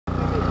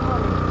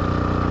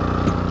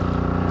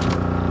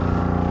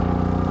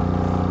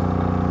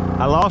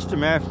lost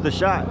him after the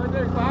shot. Right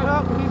there,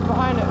 oh, he's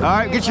behind it. All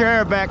right, get your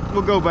hair back.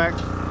 We'll go back.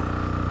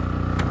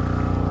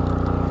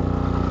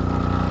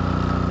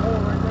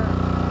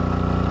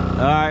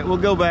 All right, we'll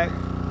go back.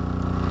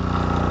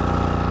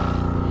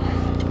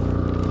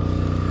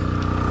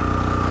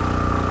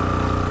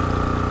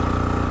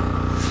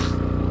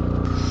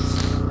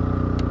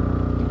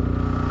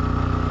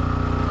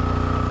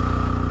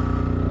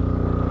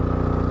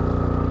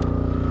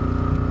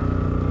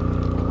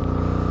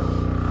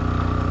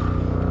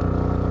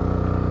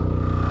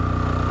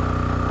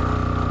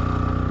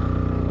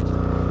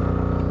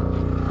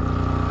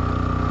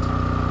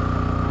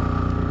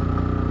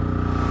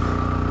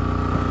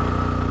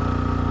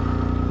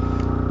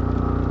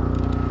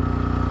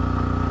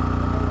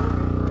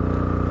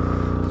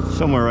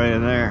 Somewhere right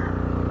in there,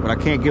 but I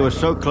can't get us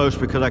so close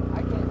because I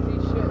can't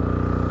see shit.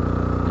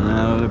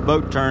 No, the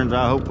boat turns.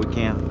 I hope we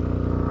can.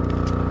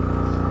 It's a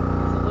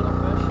little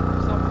fish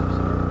or something.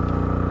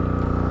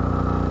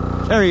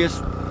 There he is.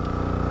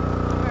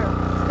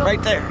 Where?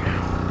 Right there.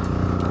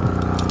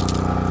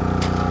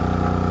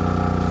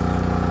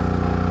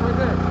 Right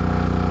there.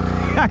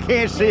 I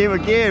can't see him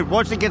again.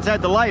 Once he gets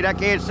at the light, I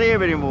can't see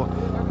him anymore.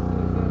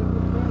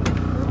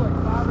 There's like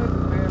 5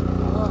 inches, man. From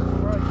the left to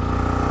right.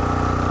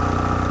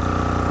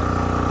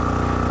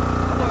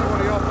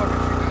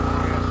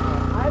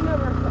 I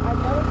never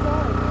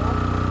saw it, man.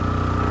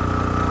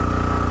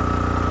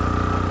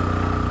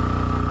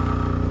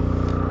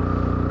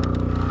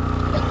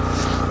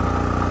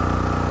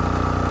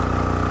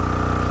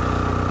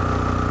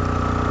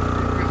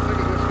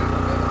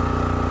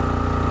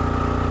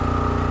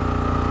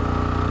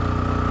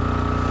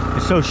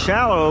 It's so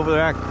shallow over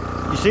there.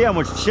 You see how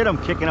much shit I'm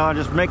kicking on,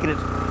 just making it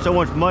so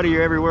much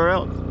muddier everywhere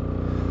else.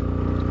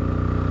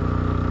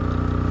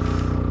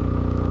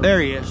 There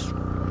he is.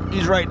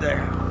 He's right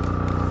there.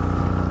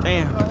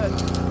 Damn. Go ahead.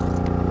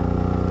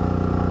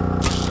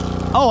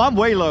 Oh, I'm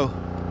way low.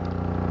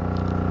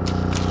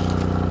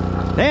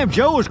 Damn,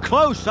 Joe was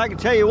close, I can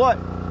tell you what.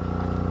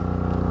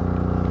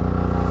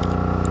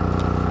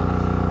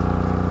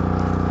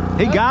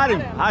 He got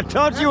him. I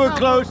thought you were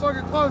close.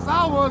 Fucking close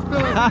I was,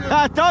 Billy.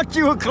 I thought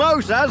you were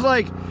close. I was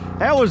like,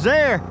 that was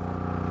there.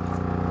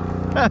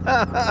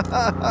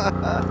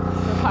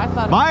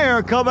 My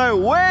arrow come out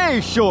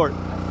way short. Keep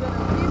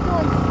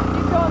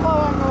going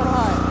low, I'm going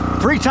high.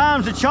 3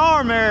 times the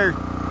charm there.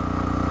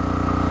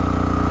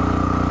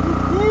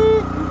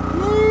 Look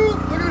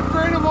at the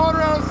drain of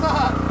water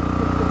outside.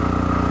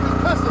 It's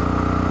pissing.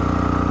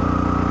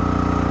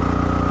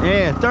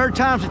 Yeah, 3rd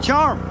time's the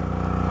charm.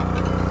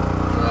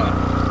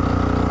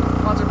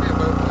 Watch it be a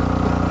boat.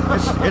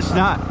 It's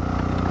not.